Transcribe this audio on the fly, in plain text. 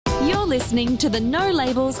You're listening to the No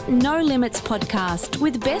Labels, No Limits podcast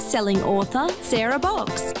with best-selling author Sarah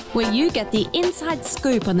Boxx, where you get the inside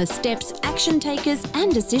scoop on the steps action takers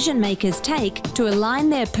and decision makers take to align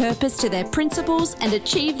their purpose to their principles and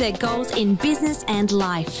achieve their goals in business and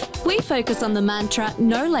life. We focus on the mantra,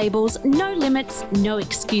 no labels, no limits, no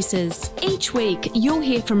excuses. Each week, you'll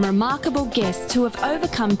hear from remarkable guests who have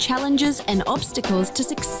overcome challenges and obstacles to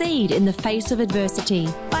succeed in the face of adversity.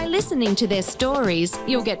 By listening to their stories,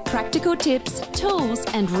 you'll get practical tips, tools,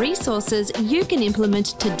 and resources you can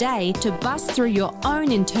implement today to bust through your own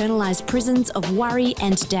internalized prisons of worry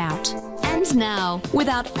and doubt. And now,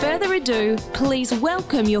 without further ado, please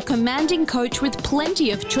welcome your commanding coach with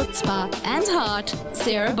plenty of chutzpah and heart,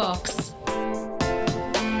 Sarah Boxx.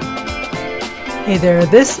 Hey there,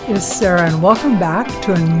 this is Sarah, and welcome back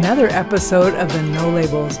to another episode of the No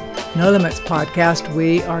Labels, No Limits podcast.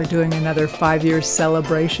 We are doing another 5-year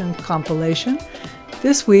celebration compilation.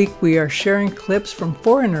 This week, we are sharing clips from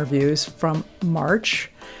 4 interviews from March,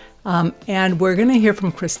 and we're going to hear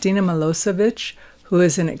from Kristina Milosevic, who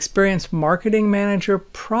is an experienced marketing manager,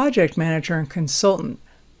 project manager, and consultant,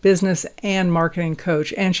 business and marketing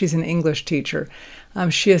coach, and she's an English teacher.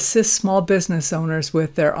 She assists small business owners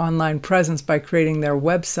with their online presence by creating their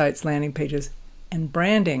websites, landing pages, and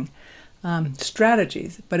branding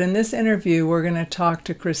strategies. But in this interview, we're going to talk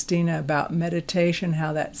to Kristina about meditation,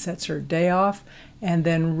 how that sets her day off, and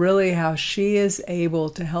then really how she is able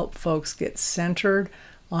to help folks get centered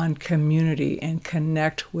on community and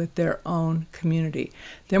connect with their own community.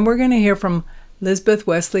 Then we're going to hear from Lisbeth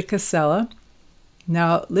Wesley Casella.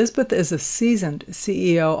 Now, Lisbeth is a seasoned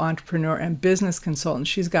CEO, entrepreneur, and business consultant.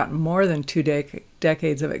 She's got more than 2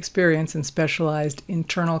 decades of experience in specialized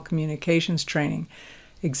internal communications training,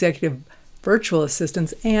 executive virtual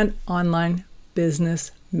assistants, and online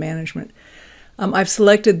business management. I've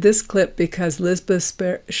selected this clip because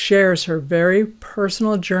Lisbeth shares her very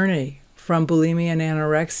personal journey from bulimia and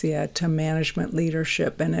anorexia to management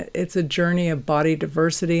leadership, and it's a journey of body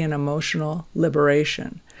diversity and emotional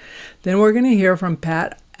liberation. Then we're going to hear from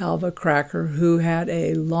Pat Alva Cracker, who had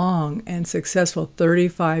a long and successful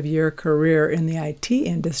 35-year career in the IT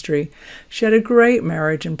industry. She had a great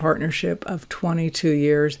marriage and partnership of 22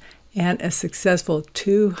 years and a successful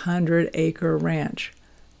 200-acre ranch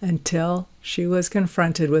until she was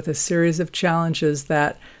confronted with a series of challenges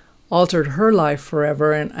that altered her life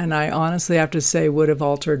forever, and I honestly have to say would have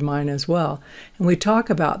altered mine as well. And we talk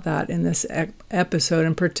about that in this episode,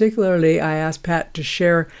 and particularly I asked Pat to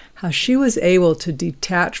share how she was able to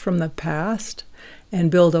detach from the past and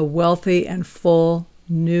build a wealthy and full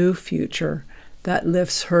new future that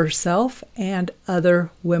lifts herself and other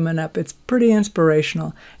women up. It's pretty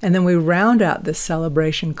inspirational. And then we round out this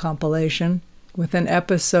celebration compilation with an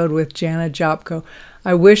episode with Jana Jopko.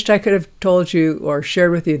 I wished I could have told you or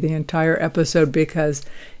shared with you the entire episode because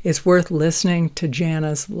it's worth listening to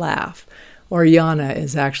Jana's laugh, or Jana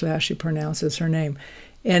is actually how she pronounces her name.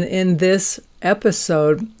 And in this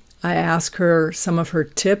episode, I ask her some of her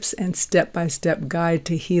tips and step-by-step guide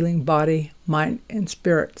to healing body, mind, and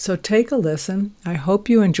spirit. So take a listen. I hope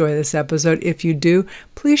you enjoy this episode. If you do,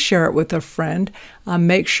 please share it with a friend.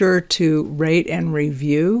 Make sure to rate and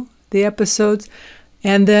review the episodes.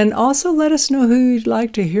 And then also let us know who you'd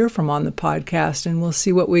like to hear from on the podcast, and we'll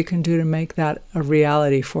see what we can do to make that a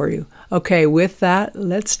reality for you. Okay, with that,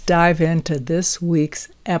 let's dive into this week's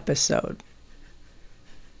episode.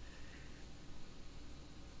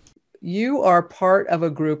 You are part of a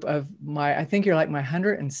group of I think you're like my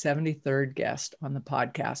 173rd guest on the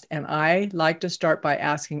podcast. And I like to start by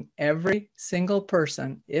asking every single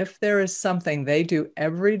person if there is something they do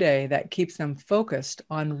every day that keeps them focused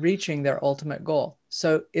on reaching their ultimate goal.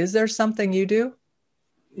 So is there something you do?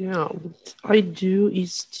 Yeah, what I do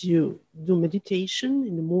is to do meditation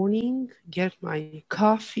in the morning, get my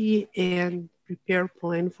coffee, and prepare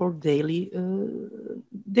plan for daily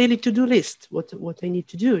to-do list, what I need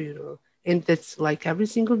to do, and that's like every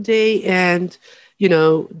single day, and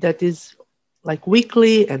that is like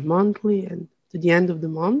weekly and monthly, and to the end of the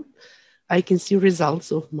month I can see results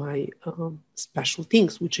of my special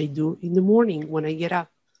things which I do in the morning when I get up.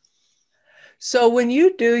 So when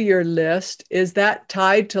you do your list, is that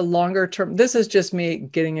tied to longer term? This is just me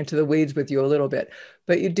getting into the weeds with you a little bit,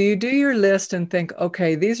 but do you do your list and think,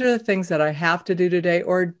 okay, these are the things that I have to do today?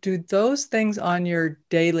 Or do those things on your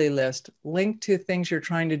daily list link to things you're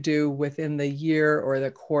trying to do within the year or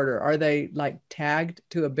the quarter? Are they like tagged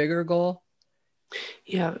to a bigger goal?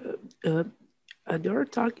 Yeah, they are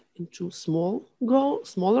tagged into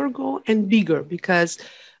smaller goal and bigger, because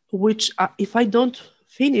if I don't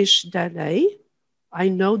finish that day, I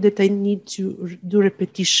know that I need to do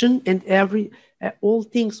repetition, and every all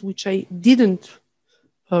things which I didn't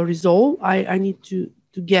resolve, I need to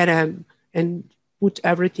get them and put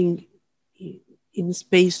everything in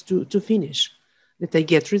space to finish, that I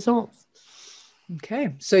get results.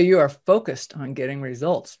 Okay. So you are focused on getting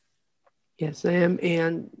results. Yes, I am.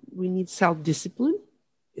 And we need self-discipline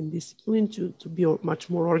and discipline to be much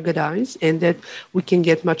more organized, and that we can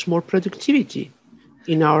get much more productivity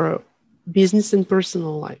in our business and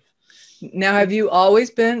personal life. Now, have you always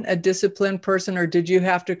been a disciplined person, or did you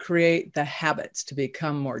have to create the habits to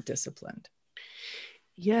become more disciplined?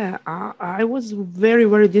 Yeah, I was very,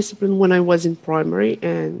 very disciplined when I was in primary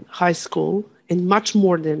and high school, and much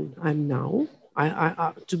more than I'm now.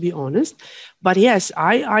 To be honest, but yes,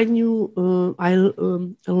 I knew I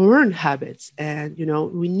learned habits, and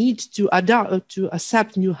we need to adapt to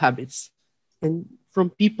accept new habits, and from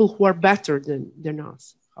people who are better than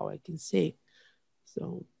us. How I can say,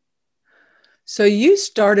 So you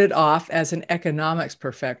started off as an economics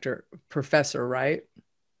professor, right?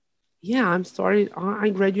 Yeah, I'm sorry. I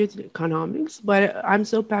graduated economics, but I'm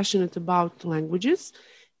so passionate about languages,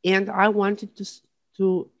 and I wanted to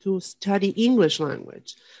study English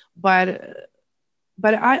language, but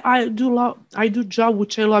I do job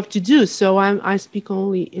which I love to do. So I speak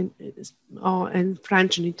only in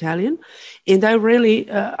French and Italian, and I really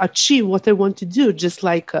achieve what I want to do. Just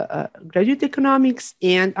like graduate economics,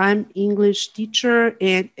 and I'm English teacher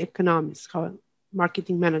and economics,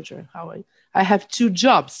 marketing manager. I have two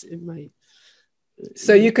jobs in my.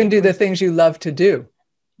 So you can do the things you love to do.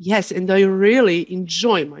 Yes, and I really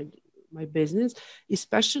enjoy my business,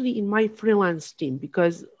 especially in my freelance team,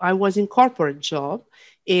 because I was in corporate job,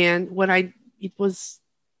 and it was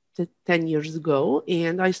 10 years ago,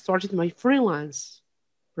 and I started my freelance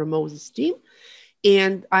promotions team,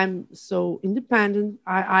 and I'm so independent.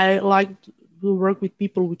 I like to work with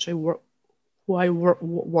people want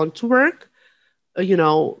to work.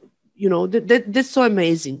 That's so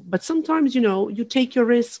amazing. But sometimes you take your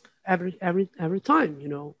risk every time.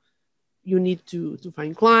 You need to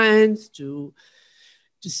find clients, to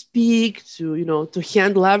speak, to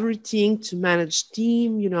handle everything, to manage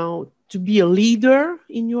team, to be a leader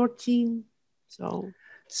in your team. So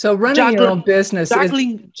running your own business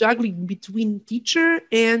juggling between teacher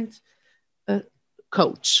and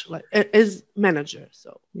coach, like as manager.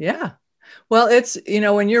 So yeah. Well, it's,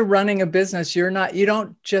 when you're running a business, you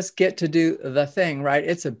don't just get to do the thing, right?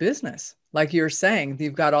 It's a business. Like you're saying,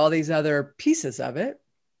 you've got all these other pieces of it,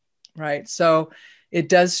 right? So it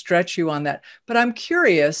does stretch you on that. But I'm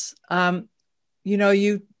curious,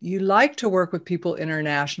 you like to work with people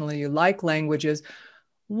internationally, you like languages.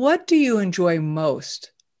 What do you enjoy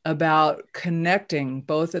most about connecting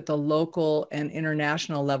both at the local and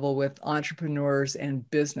international level with entrepreneurs and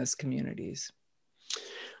business communities?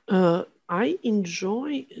 I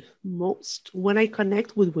enjoy most when I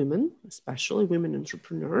connect with women, especially women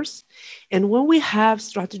entrepreneurs, and when we have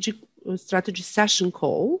strategy session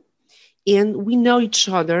call, and we know each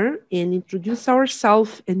other and introduce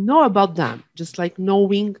ourselves and know about them, just like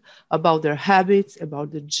knowing about their habits,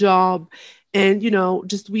 about the job, and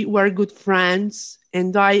just we were good friends,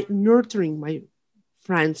 and I nurturing my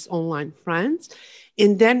friends, online friends,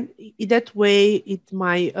 and then that way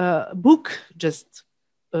my book just.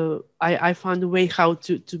 I found a way how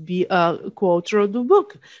to be a co-author of the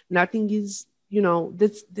book. Nothing is,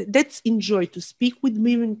 that's enjoy to speak with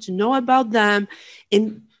women, to know about them,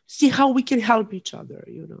 and see how we can help each other.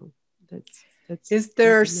 Is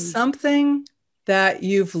there something that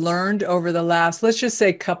you've learned over the last, let's just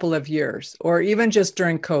say, couple of years, or even just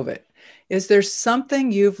during COVID? Is there something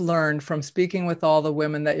you've learned from speaking with all the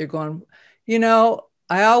women that you're going,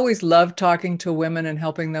 I always loved talking to women and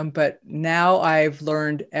helping them, but now I've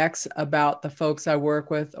learned X about the folks I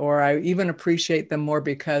work with, or I even appreciate them more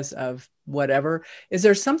because of whatever. Is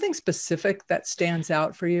there something specific that stands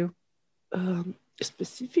out for you?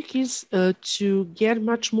 Specific is to get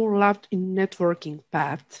much more loved in networking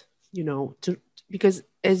path, because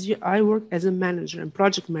I work as a manager and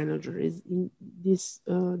project manager is in this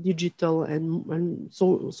digital and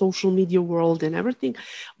social media world and everything,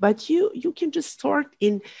 but you can just start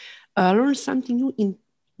in learn something new in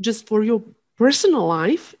just for your personal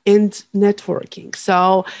life and networking.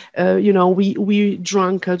 So, we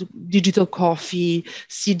drank a digital coffee,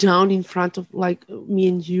 sit down in front of like me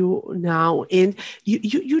and you now, and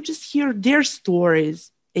you just hear their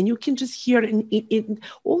stories. And you can just hear, and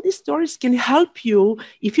all these stories can help you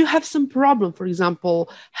if you have some problem, for example,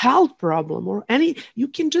 health problem or any, you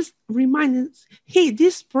can just remind, hey,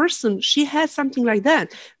 this person, she has something like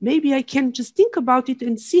that. Maybe I can just think about it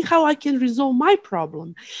and see how I can resolve my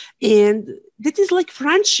problem. And that is like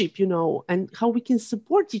friendship, and how we can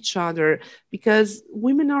support each other, because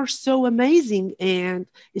women are so amazing. And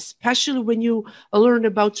especially when you learn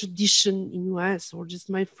about tradition in US, or just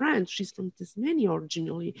my friend, she's from Tasmania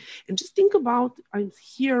originally. And just think about, I'm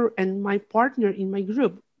here and my partner in my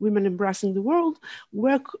group, Women Embracing the World,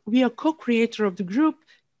 we are co-creator of the group,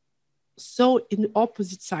 so in the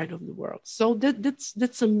opposite side of the world. So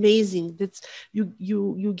that's amazing. That's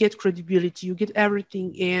you get credibility, you get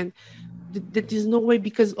everything. And that is no way,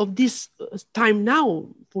 because of this time now,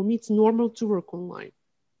 for me it's normal to work online.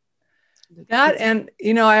 And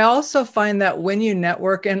I also find that when you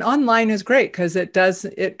network, and online is great because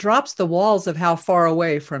it drops the walls of how far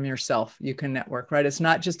away from yourself you can network, right? It's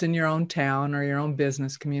not just in your own town or your own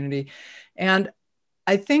business community. And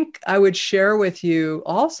I think I would share with you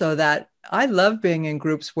also that I love being in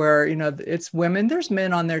groups where, it's women, there's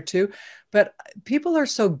men on there too, but people are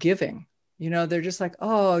so giving. They're just like,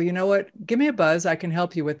 oh, you know what? Give me a buzz. I can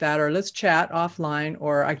help you with that. Or let's chat offline,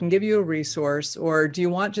 or I can give you a resource. Or do you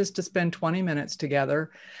want just to spend 20 minutes together?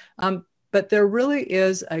 But there really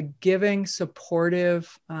is a giving,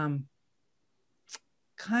 supportive kind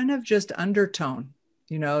of just undertone,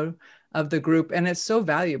 of the group. And it's so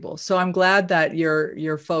valuable. So I'm glad that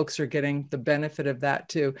your folks are getting the benefit of that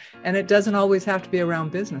too. And it doesn't always have to be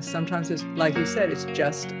around business. Sometimes it's, like you said, it's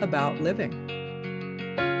just about living.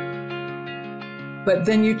 But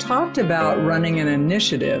then you talked about running an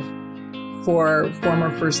initiative for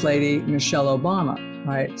former First Lady Michelle Obama,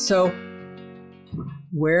 right? So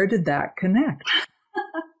where did that connect?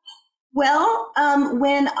 Well,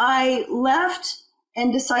 when I left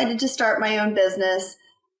and decided to start my own business,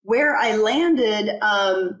 where I landed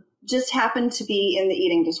just happened to be in the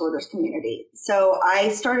eating disorders community. So I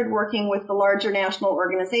started working with the larger national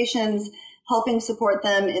organizations, helping support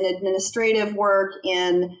them in administrative work,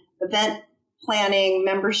 in event planning,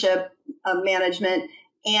 membership management,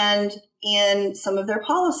 and in some of their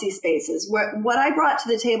policy spaces. What I brought to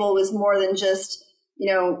the table was more than just,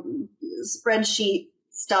 spreadsheet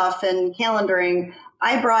stuff and calendaring.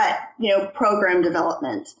 I brought, program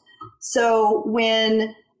development. So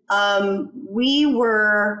when we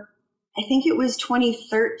were, I think it was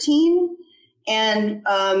 2013, and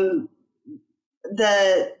I'm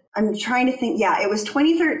trying to think, it was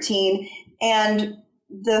 2013, and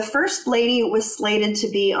the first lady was slated to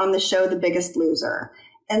be on the show The Biggest Loser.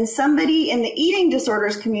 And somebody in the eating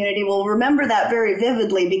disorders community will remember that very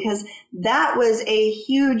vividly, because that was a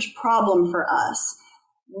huge problem for us.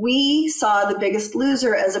 We saw The Biggest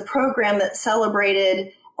Loser as a program that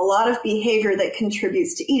celebrated a lot of behavior that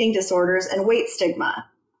contributes to eating disorders and weight stigma.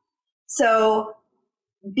 So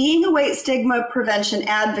being a weight stigma prevention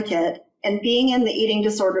advocate and being in the eating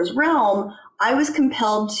disorders realm, I was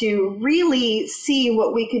compelled to really see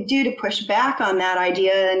what we could do to push back on that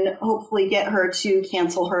idea and hopefully get her to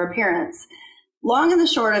cancel her appearance. Long and the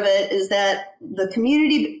short of it is that the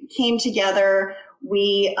community came together.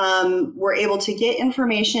 We were able to get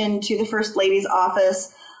information to the First Lady's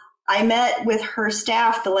office. I met with her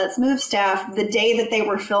staff, the Let's Move staff, the day that they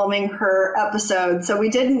were filming her episode. So we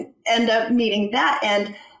didn't end up meeting that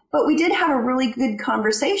end, but we did have a really good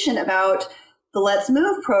conversation about the Let's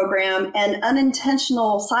Move program and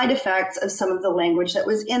unintentional side effects of some of the language that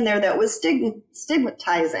was in there that was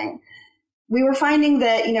stigmatizing. We were finding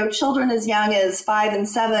that, children as young as 5 and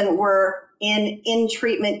 7 were in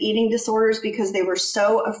treatment eating disorders because they were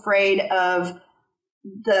so afraid of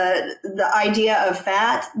the idea of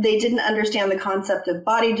fat. They didn't understand the concept of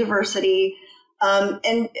body diversity.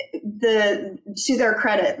 And to their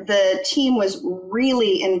credit, the team was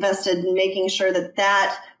really invested in making sure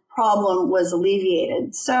that problem was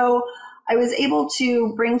alleviated. So I was able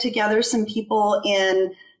to bring together some people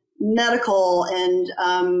in medical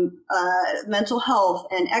and mental health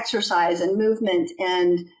and exercise and movement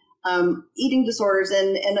and eating disorders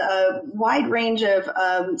and a wide range of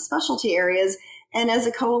specialty areas. And as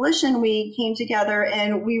a coalition, we came together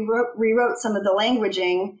and we rewrote some of the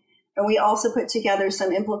languaging, and we also put together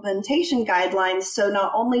some implementation guidelines. So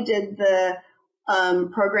not only did the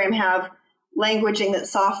program have languaging that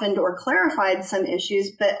softened or clarified some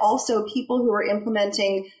issues, but also people who were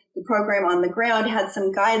implementing the program on the ground had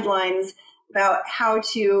some guidelines about how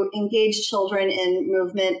to engage children in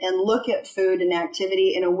movement and look at food and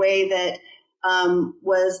activity in a way that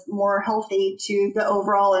was more healthy to the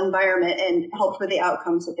overall environment and helped with the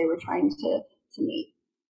outcomes that they were trying to meet.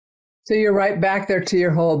 So you're right back there to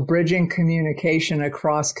your whole bridging communication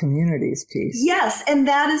across communities piece. Yes, and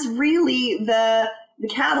that is really the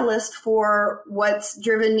catalyst for what's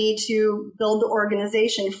driven me to build the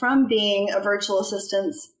organization from being a virtual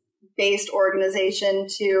assistance-based organization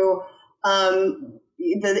to,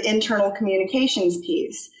 the internal communications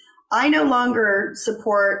piece. I no longer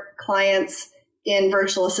support clients in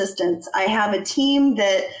virtual assistants. I have a team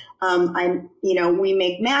that we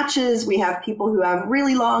make matches. We have people who have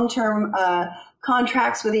really long-term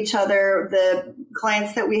contracts with each other. The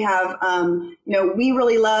clients that we have, we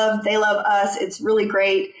really love, they love us. It's really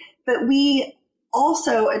great. But we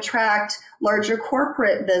also attract larger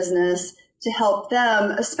corporate business to help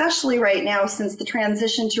them, especially right now, since the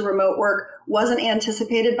transition to remote work wasn't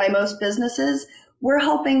anticipated by most businesses. We're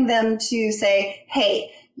helping them to say,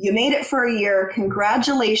 hey, you made it for a year.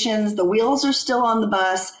 Congratulations. The wheels are still on the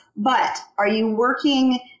bus, but are you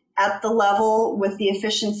working at the level with the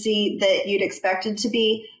efficiency that you'd expected to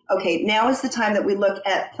be? Okay, now is the time that we look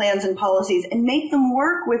at plans and policies and make them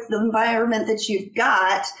work with the environment that you've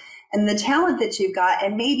got and the talent that you've got,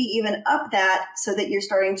 and maybe even up that so that you're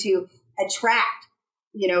starting to attract,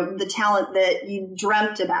 the talent that you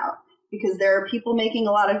dreamt about, because there are people making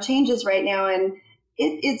a lot of changes right now, and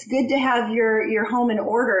it's good to have your home in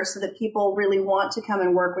order so that people really want to come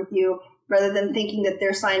and work with you rather than thinking that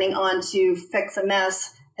they're signing on to fix a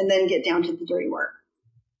mess and then get down to the dirty work.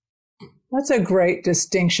 That's a great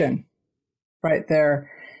distinction right there.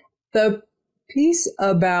 The piece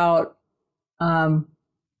about, are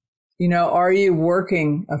you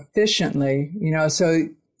working efficiently? So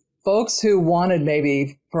folks who wanted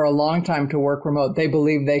maybe for a long time to work remote, they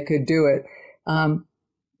believe they could do it.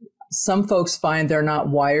 Some folks find they're not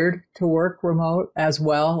wired to work remote as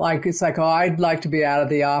well. Like, it's like, oh, I'd like to be out of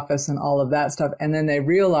the office and all of that stuff. And then they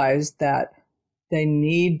realize that they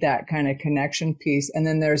need that kind of connection piece. And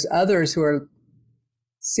then there's others who are,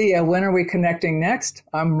 see ya, when are we connecting next?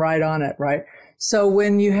 I'm right on it, right? So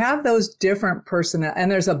when you have those different and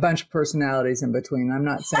there's a bunch of personalities in between. I'm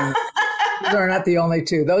not saying those are not the only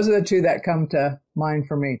two. Those are the two that come to mind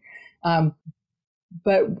for me.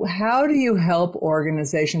 But how do you help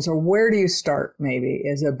organizations, or where do you start, maybe,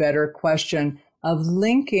 is a better question, of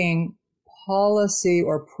linking policy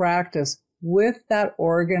or practice with that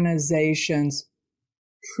organization's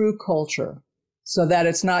true culture, so that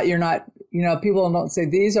it's not, people don't say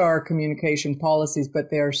these are communication policies, but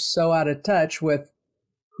they're so out of touch with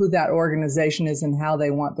who that organization is and how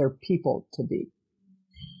they want their people to be.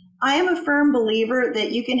 I am a firm believer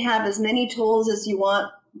that you can have as many tools as you want,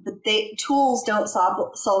 but tools don't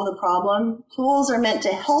solve the problem. Tools are meant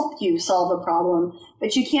to help you solve a problem,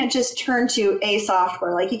 but you can't just turn to a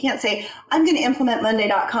software. Like, you can't say, I'm going to implement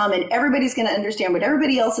Monday.com and everybody's going to understand what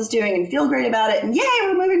everybody else is doing and feel great about it, and yay,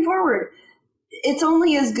 we're moving forward. It's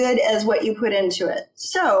only as good as what you put into it.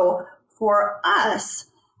 So for us,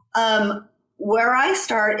 where I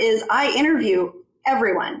start is I interview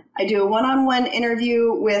everyone. I do a one-on-one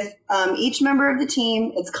interview with each member of the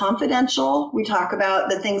team. It's confidential. We talk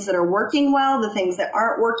about the things that are working well, the things that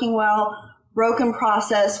aren't working well, broken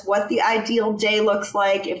process, what the ideal day looks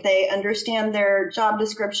like, if they understand their job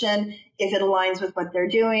description, if it aligns with what they're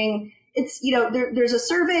doing. It's, there's a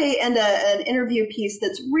survey and an interview piece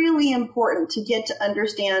that's really important to get to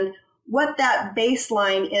understand what that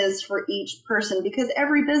baseline is for each person, because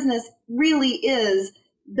every business really is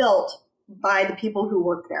built by the people who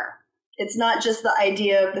work there. It's not just the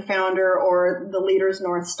idea of the founder or the leader's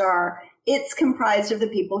North Star. It's comprised of the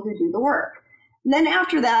people who do the work. And then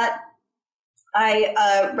after that,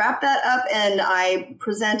 I wrap that up and I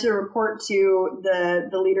present a report to the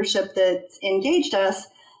leadership that's engaged us.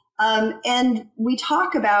 And we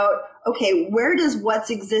talk about, okay, where does what's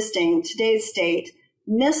existing, today's state,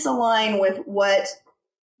 misalign with what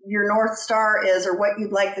your North Star is or what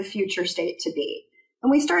you'd like the future state to be? And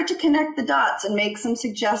we start to connect the dots and make some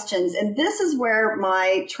suggestions. And this is where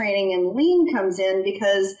my training in Lean comes in,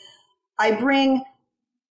 because I bring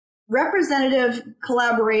representative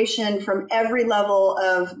collaboration from every level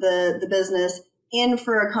of the business in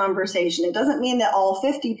for a conversation. It doesn't mean that all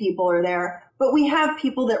 50 people are there, but we have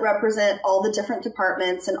people that represent all the different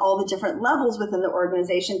departments and all the different levels within the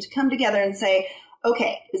organization to come together and say,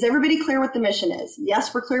 okay, is everybody clear what the mission is?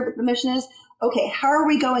 Yes, we're clear what the mission is. Okay, how are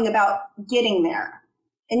we going about getting there?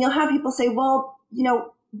 And you'll have people say, well,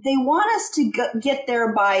 they want us to get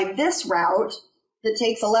there by this route that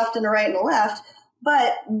takes a left and a right and a left.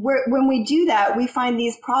 But when we do that, we find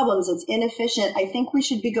these problems. It's inefficient. I think we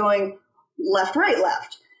should be going left, right,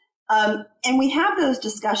 left. And we have those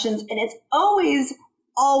discussions, and it's always,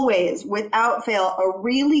 without fail, a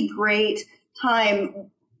really great time.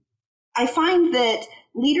 I find that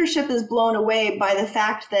leadership is blown away by the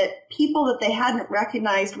fact that people that they hadn't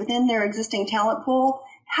recognized within their existing talent pool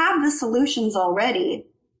have the solutions already.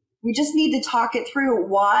 We just need to talk it through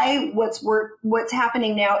why what's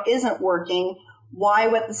happening now isn't working, why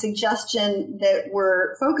what the suggestion that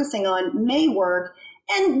we're focusing on may work,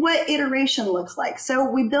 and what iteration looks like. So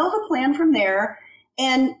we build a plan from there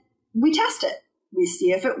and we test it. We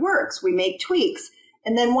see if it works. We make tweaks.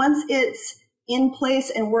 And then once it's in place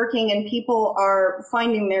and working and people are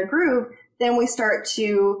finding their groove, then we start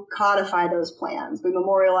to codify those plans. We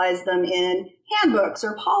memorialize them in handbooks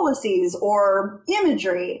or policies or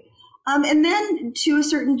imagery. And then to a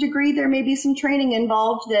certain degree, there may be some training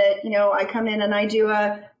involved that, I come in and I do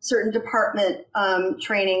a certain department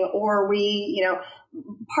training, or we,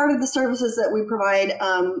 part of the services that we provide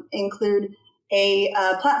include a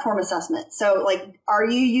platform assessment. So like, are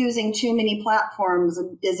you using too many platforms?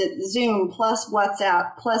 Is it Zoom plus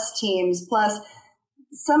WhatsApp plus Teams plus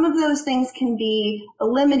some of those things can be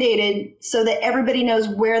eliminated so that everybody knows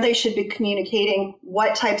where they should be communicating,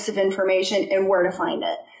 what types of information, and where to find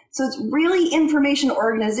it. So it's really information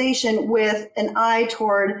organization with an eye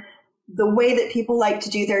toward the way that people like to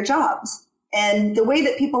do their jobs. And the way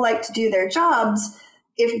that people like to do their jobs,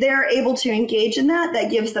 if they're able to engage in that,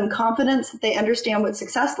 that gives them confidence that they understand what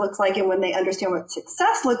success looks like. And when they understand what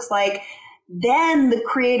success looks like, then the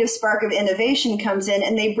creative spark of innovation comes in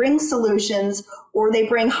and they bring solutions or they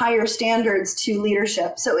bring higher standards to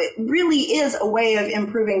leadership. So it really is a way of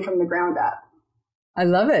improving from the ground up. I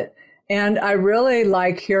love it. And I really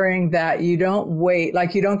like hearing that you don't wait,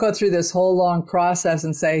 like you don't go through this whole long process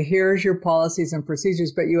and say, here's your policies and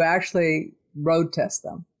procedures, but you actually road test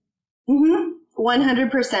them.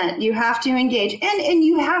 100%. You have to engage and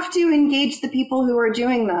you have to engage the people who are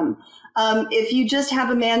doing them. If you just have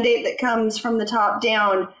a mandate that comes from the top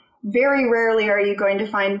down, very rarely are you going to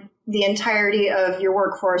find the entirety of your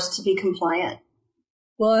workforce to be compliant.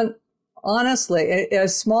 Well, and honestly,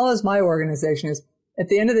 as small as my organization is, at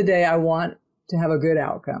the end of the day, I want to have a good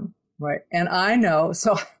outcome, right? And I know,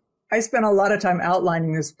 so I spent a lot of time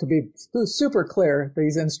outlining this to be super clear,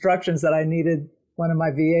 these instructions that I needed one of my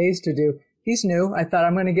VAs to do. He's new. I thought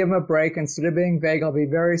I'm going to give him a break. Instead of being vague, I'll be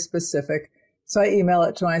very specific. So I email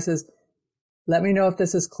it to him. I says, let me know if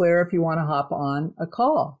this is clear, if you want to hop on a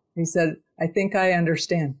call. He said, I think I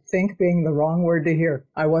understand. Think being the wrong word to hear.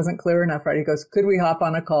 I wasn't clear enough, right? He goes, could we hop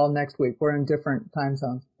on a call next week? We're in different time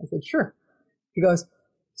zones. I said, sure. He goes,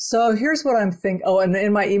 so here's what I'm thinking. Oh, and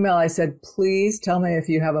in my email, I said, please tell me if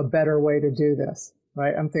you have a better way to do this,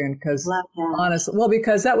 right? I'm thinking, because honestly, well,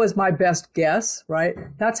 because that was my best guess, right?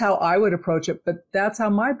 That's how I would approach it, but that's how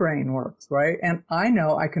my brain works, right? And I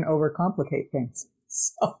know I can overcomplicate things.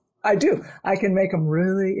 So I do. I can make them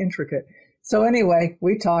really intricate. So anyway,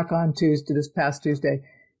 we talk on Tuesday, this past Tuesday,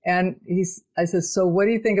 and I said, so what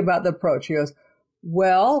do you think about the approach? He goes,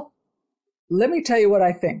 well, let me tell you what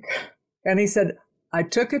I think. And he said, I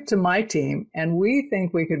took it to my team and we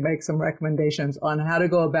think we could make some recommendations on how to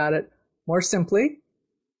go about it more simply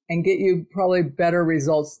and get you probably better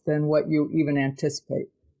results than what you even anticipate.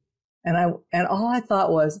 And all I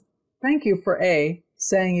thought was, thank you for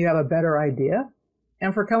saying you have a better idea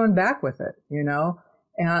and for coming back with it,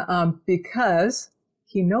 and, because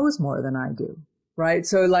he knows more than I do, right?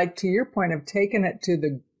 So like to your point of taking it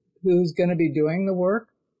to who's going to be doing the work,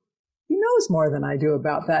 he knows more than I do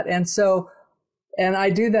about that. And I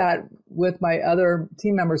do that with my other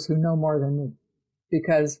team members who know more than me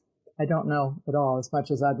because I don't know at all as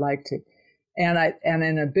much as I'd like to. And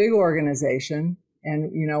in a big organization,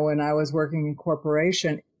 and, when I was working in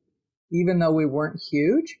corporation, even though we weren't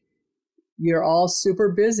huge, you're all super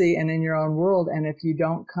busy and in your own world. And if you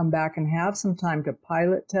don't come back and have some time to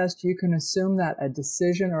pilot test, you can assume that a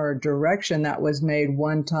decision or a direction that was made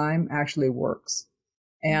one time actually works.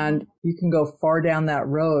 And you can go far down that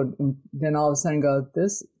road and then all of a sudden go,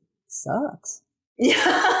 this sucks.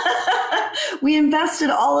 Yeah. We invested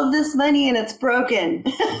all of this money and it's broken.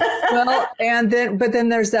 Well, but then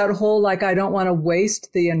there's that whole, like, I don't want to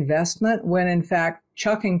waste the investment when in fact,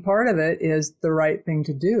 chucking part of it is the right thing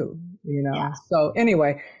to do, Yeah. So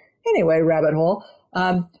anyway, rabbit hole.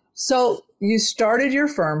 So you started your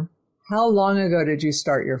firm. How long ago did you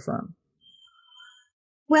start your firm?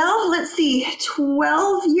 Well, let's see,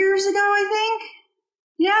 12 years ago, I think.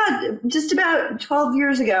 Yeah, just about 12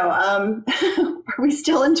 years ago. Are we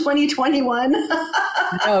still in 2021?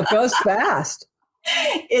 No, it goes fast.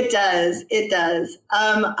 It does.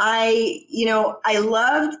 I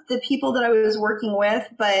loved the people that I was working with,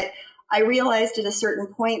 but I realized at a certain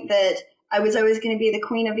point that I was always going to be the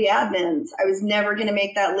queen of the admins. I was never going to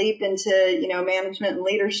make that leap into, management and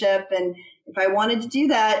leadership. And if I wanted to do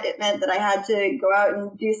that, it meant that I had to go out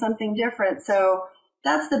and do something different. So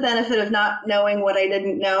that's the benefit of not knowing what I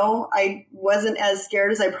didn't know. I wasn't as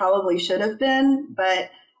scared as I probably should have been, but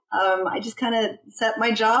I just kind of set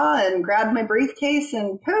my jaw and grabbed my briefcase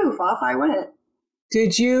and poof, off I went.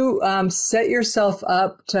 Did you set yourself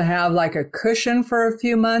up to have like a cushion for a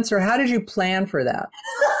few months, or how did you plan for that?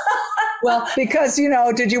 Well, because,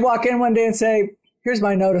 did you walk in one day and say, here's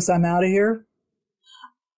my notice, I'm out of here?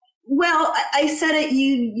 Well, I said it,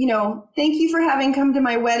 thank you for having come to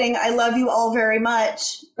my wedding. I love you all very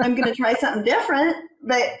much. I'm going to try something different.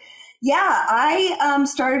 But yeah, I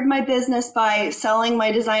started my business by selling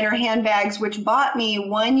my designer handbags, which bought me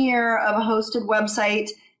 1 year of a hosted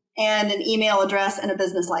website and an email address and a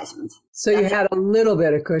business license. So you had a little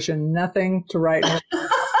bit of cushion, nothing to write home.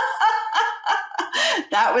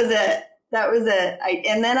 That was it.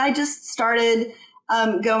 And then I just started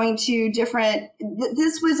going to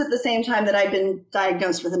this was at the same time that I'd been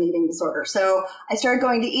diagnosed with an eating disorder. So I started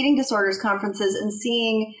going to eating disorders conferences and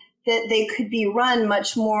seeing that they could be run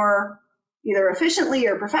much more either efficiently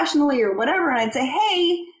or professionally or whatever. And I'd say, hey,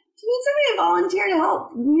 do you need somebody to volunteer to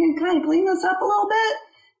help kind of clean this up a little bit?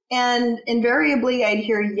 And invariably I'd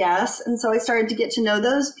hear yes. And so I started to get to know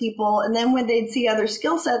those people. And then when they'd see other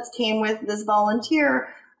skill sets came with this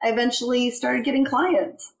volunteer, I eventually started getting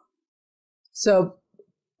clients. So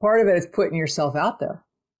part of it is putting yourself out there.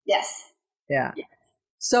 Yes. Yeah. Yes.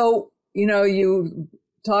 So, you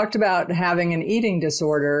talked about having an eating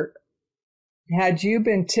disorder. Had you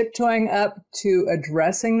been tiptoeing up to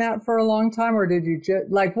addressing that for a long time, or did you just,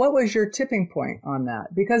 what was your tipping point on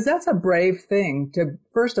that? Because that's a brave thing to,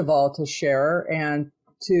 first of all, to share and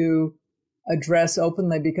to address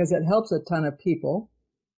openly, because it helps a ton of people.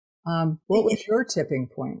 What was your tipping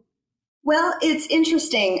point? Well, it's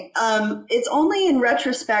interesting. It's only in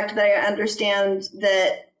retrospect that I understand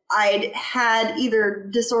that I'd had either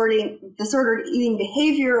disordered eating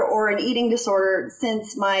behavior or an eating disorder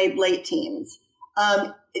since my late teens.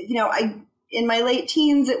 In my late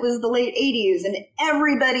teens, it was the late 80s, and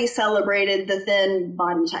everybody celebrated the thin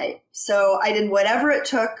body type. So I did whatever it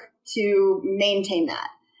took to maintain that.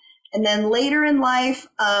 And then later in life,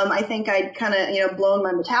 I think I'd kind of, blown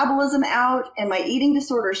my metabolism out, and my eating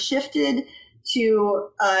disorder shifted to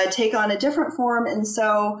take on a different form. And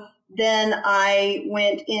so then I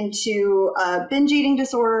went into binge eating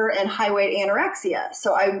disorder and high weight anorexia.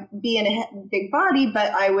 So I'd be in a big body,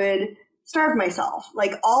 but I would starve myself.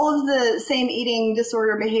 Like all of the same eating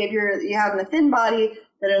disorder behavior that you have in a thin body,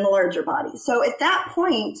 but in a larger body. So at that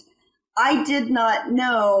point, I did not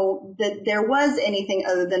know that there was anything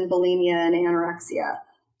other than bulimia and anorexia.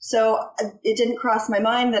 So it didn't cross my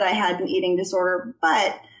mind that I had an eating disorder,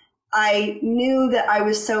 but I knew that I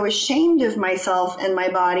was so ashamed of myself and my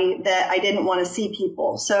body that I didn't want to see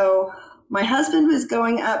people. So my husband was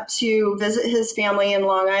going up to visit his family in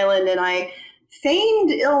Long Island, and I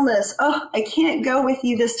feigned illness. Oh, I can't go with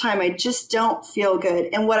you this time. I just don't feel good.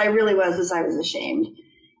 And what I really was I was ashamed.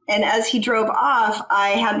 And as he drove off, I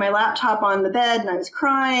had my laptop on the bed and I was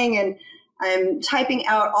crying, and I'm typing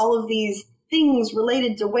out all of these things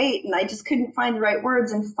related to weight, and I just couldn't find the right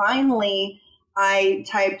words. And finally, I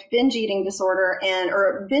typed binge eating disorder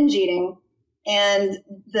or binge eating, and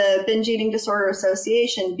the Binge Eating Disorder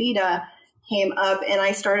Association, BEDA, came up, and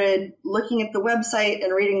I started looking at the website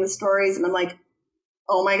and reading the stories, and I'm like,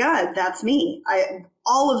 oh my God, that's me.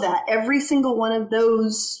 All of that, every single one of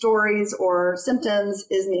those stories or symptoms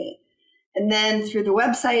is me. And then through the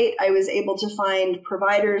website, I was able to find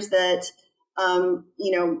providers that,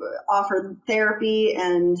 offered therapy,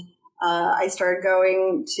 and I started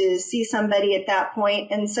going to see somebody at that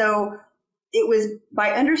point. And so it was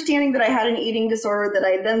by understanding that I had an eating disorder that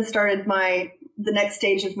I then started the next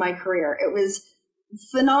stage of my career. It was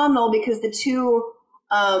phenomenal because the two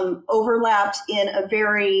overlapped in a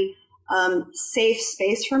very safe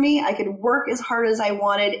space for me. I could work as hard as I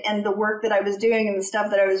wanted, and the work that I was doing and the stuff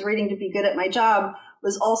that I was reading to be good at my job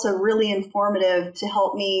was also really informative to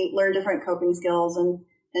help me learn different coping skills and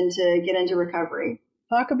to get into recovery.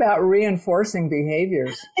 Talk about reinforcing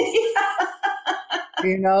behaviors.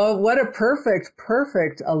 What a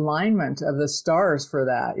perfect alignment of the stars for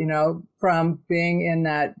that, from being in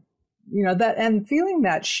that, that and feeling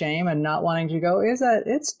that shame and not wanting to go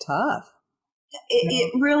it's tough.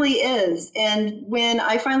 It really is. And when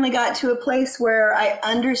I finally got to a place where I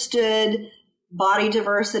understood body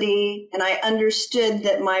diversity and I understood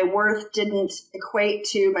that my worth didn't equate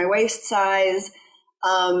to my waist size,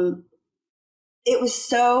 it was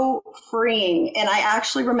so freeing. And I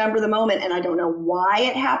actually remember the moment, and I don't know why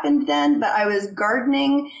it happened then, but I was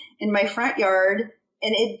gardening in my front yard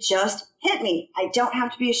and it just hit me. I don't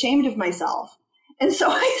have to be ashamed of myself. And so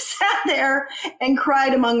I sat there and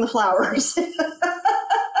cried among the flowers.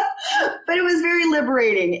 But it was very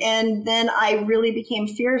liberating. And then I really became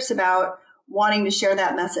fierce about wanting to share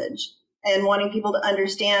that message and wanting people to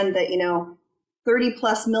understand that, 30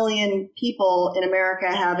 plus million people in America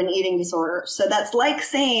have an eating disorder. So that's like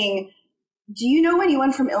saying, do you know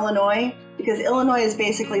anyone from Illinois? Because Illinois is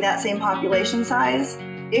basically that same population size.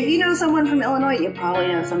 If you know someone from Illinois, you probably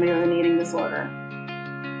know somebody with an eating disorder.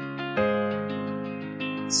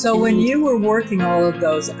 So when you were working all of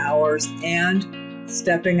those hours and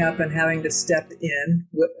stepping up and having to step in,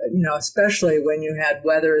 especially when you had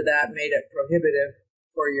weather that made it prohibitive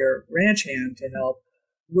for your ranch hand to help,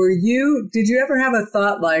 did you ever have a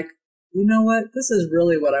thought like, you know what, this is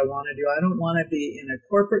really what I want to do. I don't want to be in a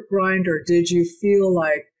corporate grind. Or did you feel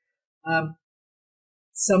like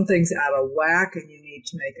something's out of whack and you need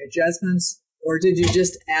to make adjustments? Or did you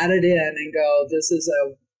just add it in and go, this is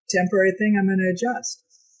a temporary thing, I'm going to adjust?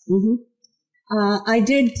 Mm-hmm. I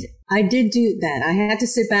did do that. I had to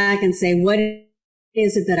sit back and say, what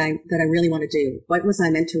is it that I really want to do? What was I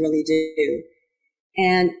meant to really do?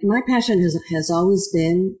 And my passion has always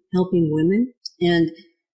been helping women. And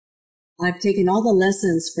I've taken all the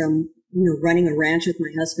lessons from, running a ranch with my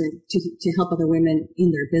husband to help other women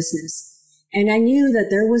in their business. And I knew that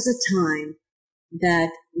there was a time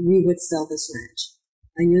that we would sell this ranch.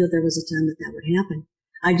 I knew that there was a time that would happen.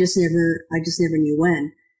 I just never knew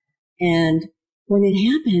when. And when it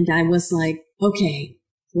happened, I was like, okay,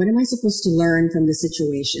 what am I supposed to learn from this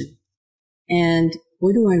situation? And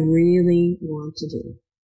what do I really want to do?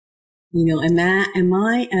 Am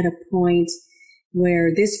I at a point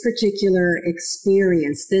where this particular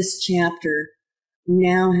experience, this chapter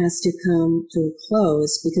now has to come to a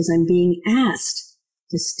close because I'm being asked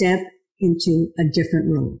to step into a different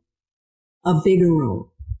role, a bigger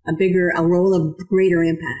role, a role of greater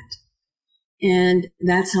impact. And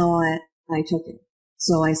that's how I took it.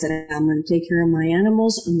 So I said, I'm going to take care of my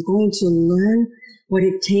animals. I'm going to learn what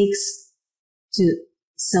it takes to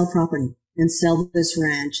sell property and sell this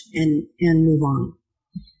ranch and move on.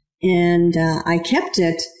 And I kept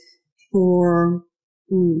it for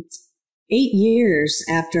 8 years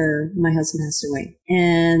after my husband passed away.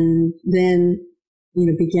 And then,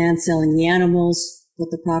 began selling the animals,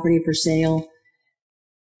 put the property for sale.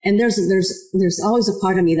 And there's always a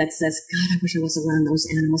part of me that says, God, I wish I was around those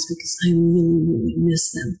animals because I really, really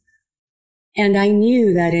miss them. And I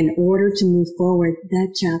knew that in order to move forward,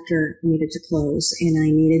 that chapter needed to close and I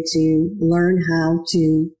needed to learn how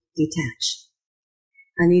to detach.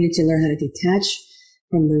 I needed to learn how to detach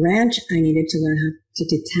from the ranch. I needed to learn how to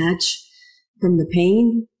detach from the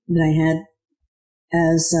pain that I had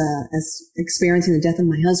as experiencing the death of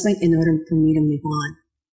my husband in order for me to move on.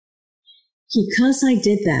 Because I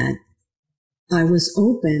did that, I was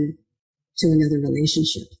open to another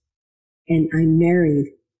relationship. And I married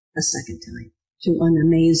a second time to an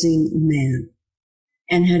amazing man.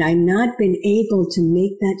 And had I not been able to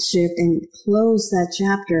make that shift and close that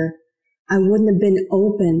chapter, I wouldn't have been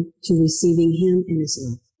open to receiving him and his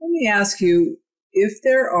love. Let me ask you, if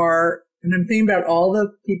there are, and I'm thinking about all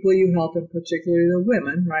the people you help, and particularly the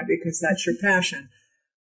women, right, because that's your passion.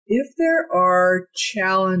 If there are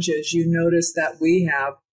challenges you notice that we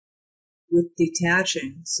have with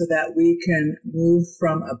detaching so that we can move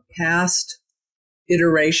from a past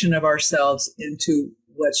iteration of ourselves into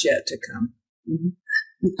what's yet to come.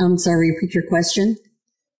 Mm-hmm. I'm sorry, repeat your question.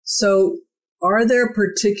 So are there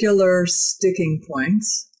particular sticking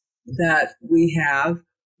points that we have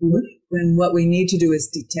when what we need to do is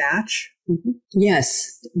detach? Mm-hmm.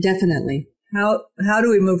 Yes, definitely. How do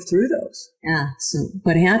we move through those? So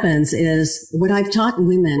what happens is what I've taught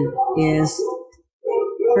women is,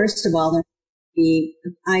 first of all,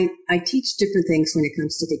 I teach different things when it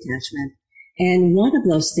comes to detachment. And one of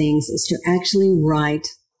those things is to actually write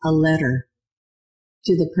a letter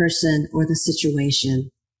to the person or the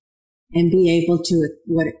situation and be able to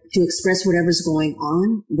express whatever's going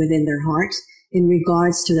on within their heart in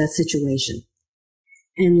regards to that situation.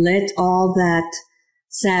 And let all that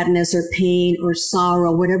sadness or pain or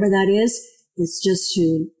sorrow, whatever that is just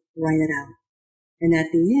to write it out. And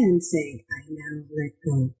at the end say, I now let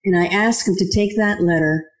go. And I ask them to take that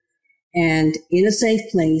letter and in a safe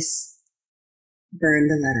place, burn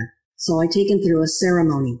the letter. So I take them through a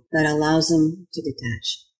ceremony that allows them to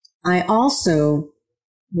detach. I also,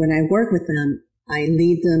 when I work with them, I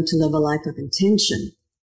lead them to live a life of intention,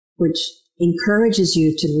 which encourages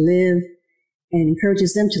you to live and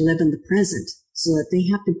encourages them to live in the present so that they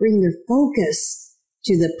have to bring their focus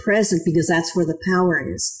to the present because that's where the power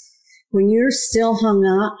is. When you're still hung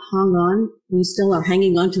on, you still are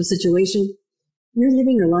hanging on to a situation, you're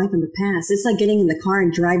living your life in the past. It's like getting in the car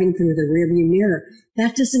and driving through the rearview mirror.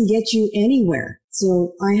 That doesn't get you anywhere.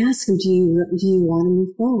 So I ask them, do you want to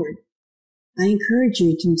move forward? I encourage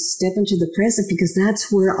you to step into the present because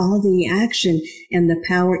that's where all the action and the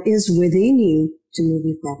power is within you to move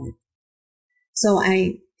me forward. So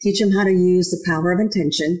I teach them how to use the power of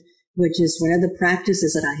intention, which is one of the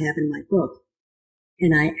practices that I have in my book.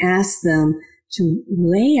 And I ask them to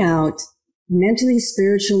lay out mentally,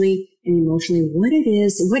 spiritually, and emotionally what it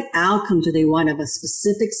is, what outcome do they want of a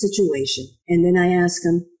specific situation. And then I ask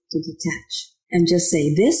them to detach and just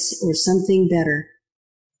say this or something better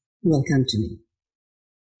will come to me.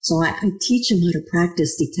 So I teach them how to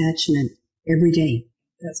practice detachment every day.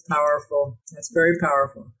 That's powerful. That's very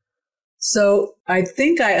powerful. So I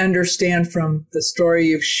think I understand from the story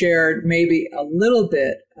you've shared maybe a little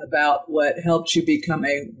bit about what helped you become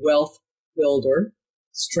a wealth builder,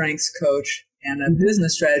 strengths coach, and a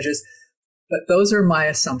business strategist. But those are my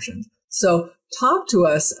assumptions. So talk to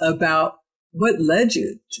us about what led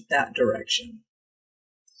you to that direction.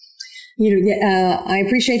 I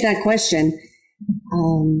appreciate that question.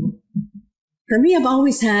 For me, I've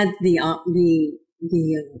always had the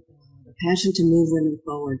passion to move women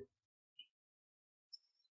forward.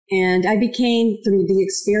 And I became, through the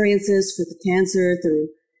experiences with the cancer, through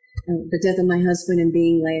the death of my husband and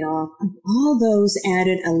being laid off, all those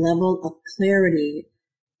added a level of clarity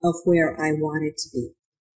of where I wanted to be.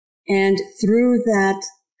 And through that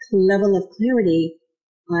level of clarity,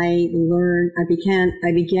 I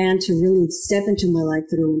began to really step into my life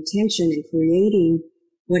through intention and creating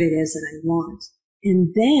what it is that I want.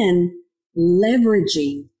 And then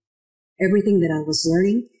leveraging everything that I was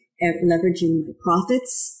learning, leveraging my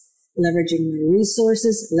profits, leveraging my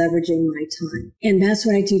resources, leveraging my time. And that's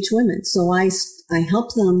what I teach women. So I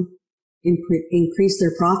help them increase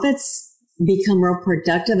their profits, become more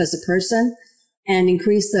productive as a person, and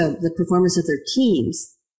increase the performance of their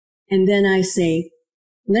teams. And then I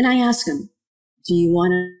ask them, do you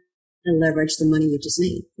want to leverage the money you just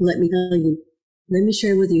made? Let me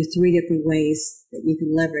share with you 3 different ways that you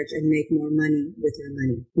can leverage and make more money with your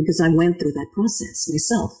money, because I went through that process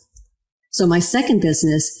myself. So my second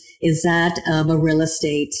business is that of a real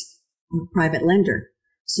estate private lender.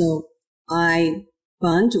 So I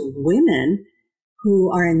fund women who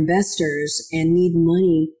are investors and need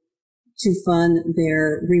money to fund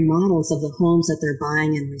their remodels of the homes that they're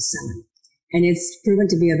buying and reselling. And it's proven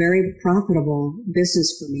to be a very profitable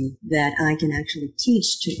business for me that I can actually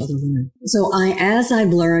teach to other women. So as I've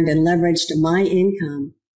learned and leveraged my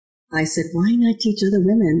income, I said, why not teach other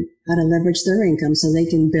women how to leverage their income so they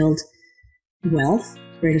can build wealth,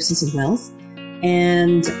 greater sense of wealth,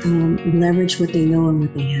 and leverage what they know and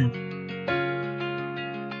what they have.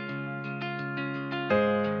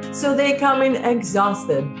 So they come in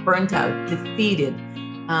exhausted, burnt out, defeated,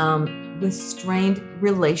 with strained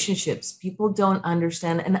relationships. People don't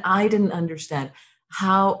understand, and I didn't understand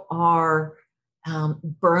how our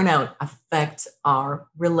burnout affects our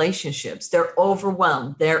relationships. They're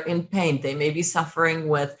overwhelmed. They're in pain. They may be suffering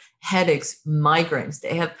with headaches, migraines.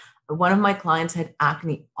 One of my clients had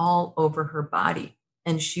acne all over her body,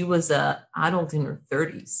 and she was an adult in her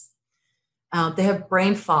 30s. They have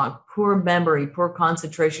brain fog, poor memory, poor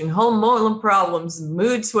concentration, hormonal problems,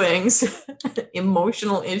 mood swings,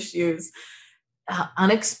 emotional issues,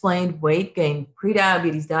 unexplained weight gain,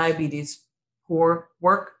 prediabetes, diabetes, poor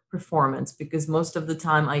work performance, because most of the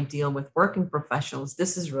time I deal with working professionals.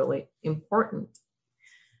 This is really important.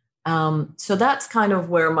 So that's kind of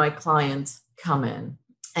where my clients come in.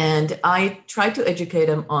 And I try to educate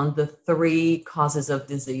them on the 3 causes of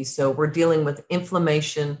disease. So we're dealing with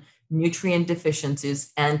inflammation, nutrient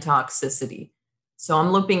deficiencies, and toxicity. So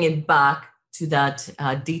I'm looping it back to that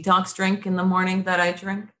detox drink in the morning that I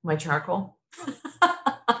drink, my charcoal.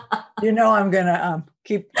 You know, I'm going to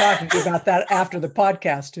keep talking to you about that after the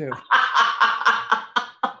podcast too.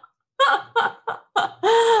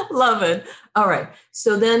 Love it. All right.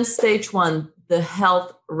 So then stage 1, the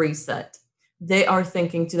health reset. They are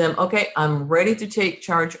thinking to them, okay, I'm ready to take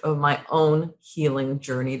charge of my own healing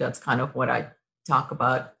journey. That's kind of what I talk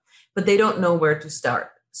about, but they don't know where to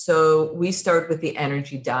start. So we start with the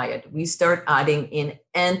energy diet. We start adding in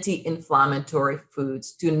anti-inflammatory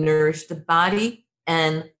foods to nourish the body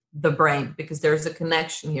and the brain, because there's a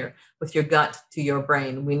connection here with your gut to your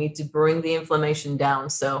brain. We need to bring the inflammation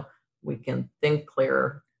down so we can think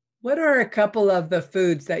clearer. What are a couple of the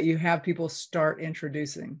foods that you have people start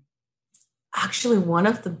introducing? Actually,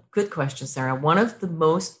 good question, Sarah. One of the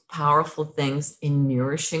most powerful things in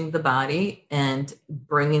nourishing the body and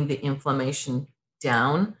bringing the inflammation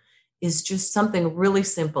down is just something really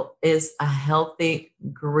simple, is a healthy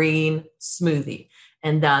green smoothie.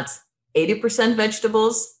 And that's 80%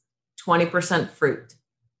 vegetables, 20% fruit.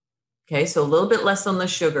 Okay, so a little bit less on the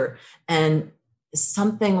sugar. And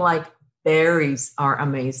something like berries are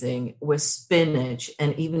amazing with spinach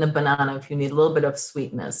and even a banana if you need a little bit of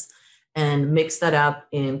sweetness. and mix that up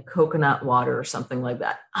in coconut water or something like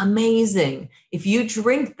that. Amazing. If you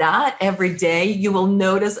drink that every day, you will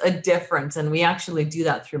notice a difference. And we actually do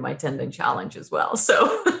that through my 10-day challenge as well.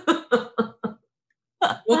 So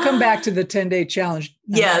we'll come back to the 10-day challenge.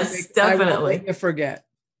 Yes, definitely. I won't make you forget.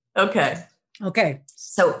 Okay.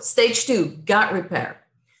 So stage 2, gut repair.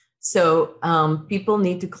 So people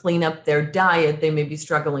need to clean up their diet. They may be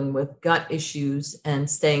struggling with gut issues and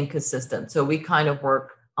staying consistent. So we kind of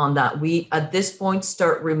work on that. We, at this point,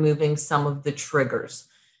 start removing some of the triggers.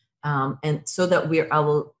 And so that we're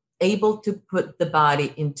able to put the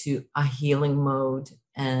body into a healing mode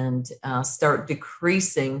and start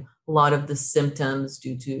decreasing a lot of the symptoms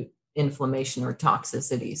due to inflammation or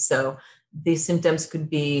toxicity. So these symptoms could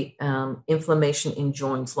be inflammation in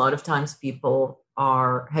joints. A lot of times people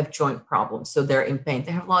have joint problems, so they're in pain.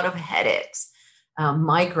 They have a lot of headaches,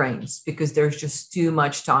 migraines, because there's just too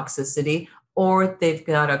much toxicity, or they've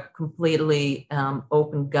got a completely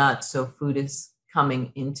open gut, so food is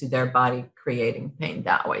coming into their body, creating pain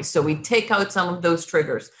that way. So we take out some of those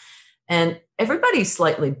triggers. And everybody's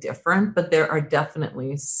slightly different, but there are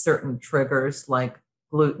definitely certain triggers like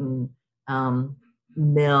gluten,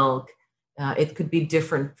 milk. It could be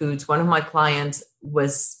different foods. One of my clients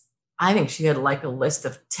I think she had like a list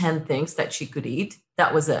of 10 things that she could eat.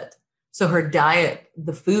 That was it. So her diet,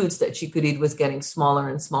 the foods that she could eat was getting smaller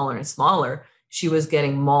and smaller and smaller. She was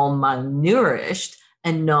getting more malnourished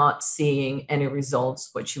and not seeing any results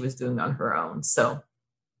what she was doing on her own. So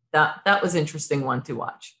that was an interesting one to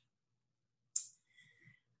watch.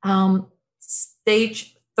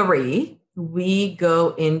 Stage 3, we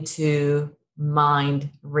go into mind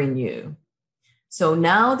renew. So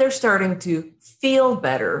now they're starting to feel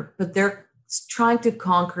better, but they're trying to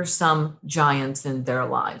conquer some giants in their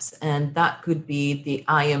lives. And that could be the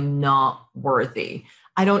I am not worthy.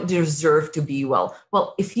 I don't deserve to be well.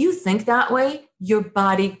 Well, if you think that way, your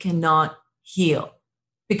body cannot heal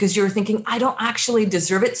because you're thinking, I don't actually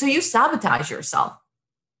deserve it. So you sabotage yourself.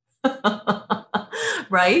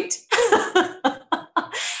 Right?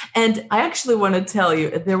 And I actually want to tell you,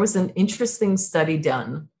 there was an interesting study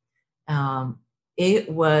done.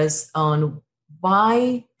 It was on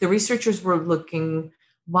why the researchers were looking,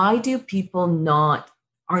 why do people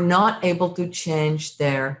are not able to change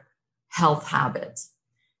their health habits?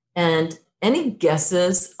 And any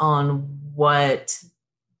guesses on what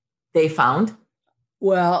they found?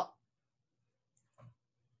 Well,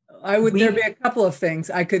 there'd be a couple of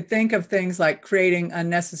things. I could think of things like creating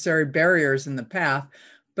unnecessary barriers in the path,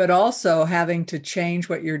 but also having to change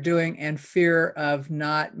what you're doing and fear of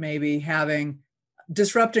not maybe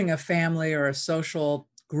disrupting a family or a social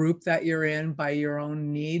group that you're in by your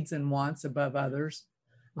own needs and wants above others.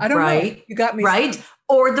 I don't know. You got me. Right. Started.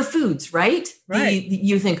 Or the foods, right? Right.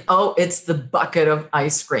 You think, oh, it's the bucket of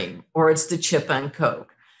ice cream or it's the chip and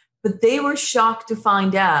Coke. But they were shocked to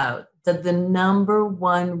find out that the number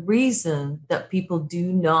one reason that people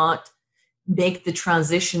do not make the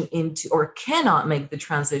transition into or cannot make the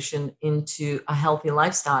transition into a healthy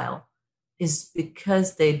lifestyle is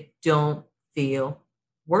because they don't feel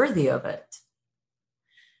worthy of it.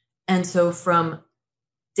 And so from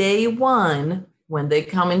day one, when they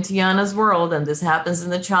come into Yana's world, and this happens in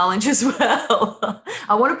the challenge as well,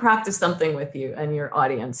 I want to practice something with you and your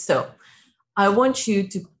audience. So I want you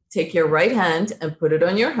to take your right hand and put it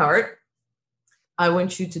on your heart. I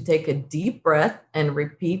want you to take a deep breath and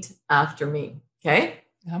repeat after me. Okay?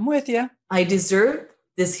 I'm with you. I deserve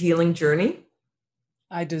this healing journey.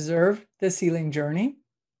 I deserve this healing journey.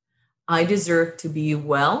 I deserve to be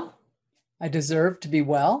well. I deserve to be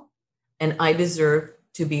well. And I deserve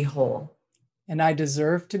to be whole. And I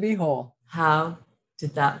deserve to be whole. How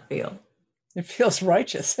did that feel? It feels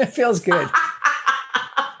righteous. It feels good.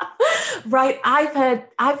 Right. I've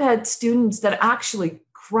had students that actually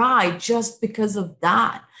cry just because of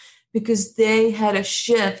that, because they had a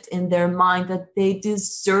shift in their mind that they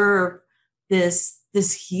deserve this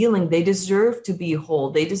healing. They deserve to be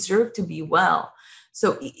whole. They deserve to be well.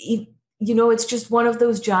 So, it's just one of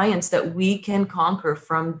those giants that we can conquer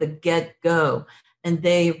from the get-go. And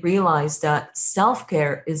they realize that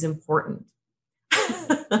self-care is important.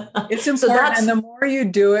 It's important. And the more you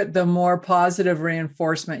do it, the more positive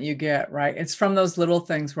reinforcement you get, right? It's from those little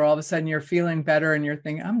things where all of a sudden you're feeling better and you're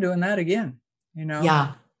thinking, I'm doing that again,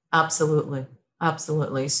 Yeah, absolutely.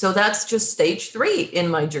 Absolutely. So that's just stage 3 in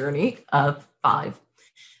my journey of 5.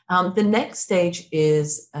 The next stage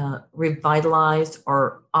is revitalize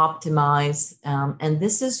or optimize. And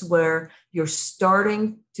this is where you're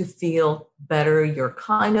starting to feel better. You're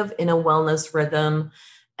kind of in a wellness rhythm.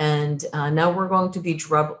 And now we're going to be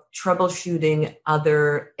troubleshooting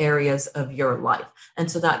other areas of your life. And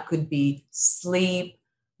so that could be sleep,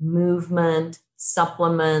 movement,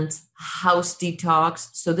 supplement, house detox.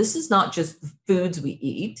 So this is not just the foods we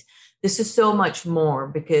eat. This is so much more,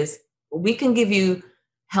 because we can give you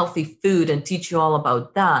healthy food and teach you all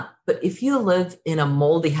about that. But if you live in a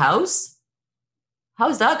moldy house,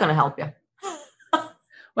 how's that going to help you?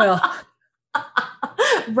 Well,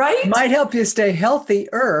 right? It might help you stay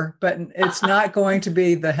healthier, but it's not going to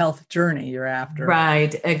be the health journey you're after.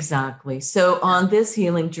 Right, exactly. So on this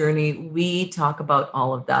healing journey, we talk about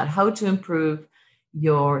all of that, how to improve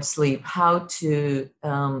your sleep, how to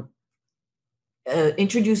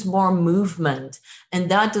introduce more movement. And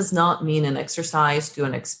that does not mean an exercise to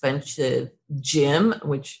an expensive gym,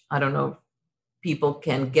 which I don't know if people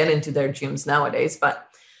can get into their gyms nowadays, but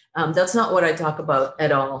that's not what I talk about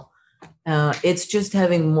at all. It's just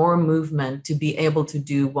having more movement to be able to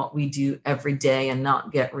do what we do every day and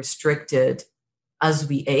not get restricted as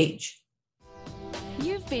we age.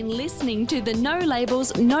 You've been listening to the No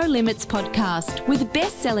Labels, No Limits podcast with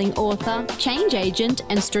best-selling author, change agent,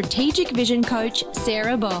 and strategic vision coach,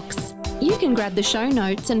 Sarah Boxx. You can grab the show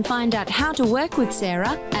notes and find out how to work with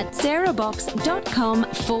Sarah at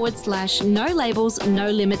sarahboxx.com/No Labels,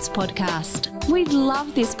 No Limits podcast. We'd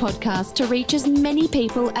love this podcast to reach as many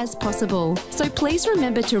people as possible. So please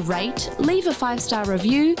remember to rate, leave a 5-star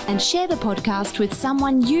review, and share the podcast with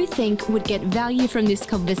someone you think would get value from this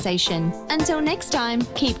conversation. Until next time,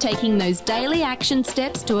 keep taking those daily action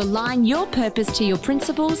steps to align your purpose to your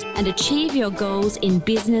principles and achieve your goals in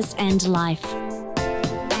business and life.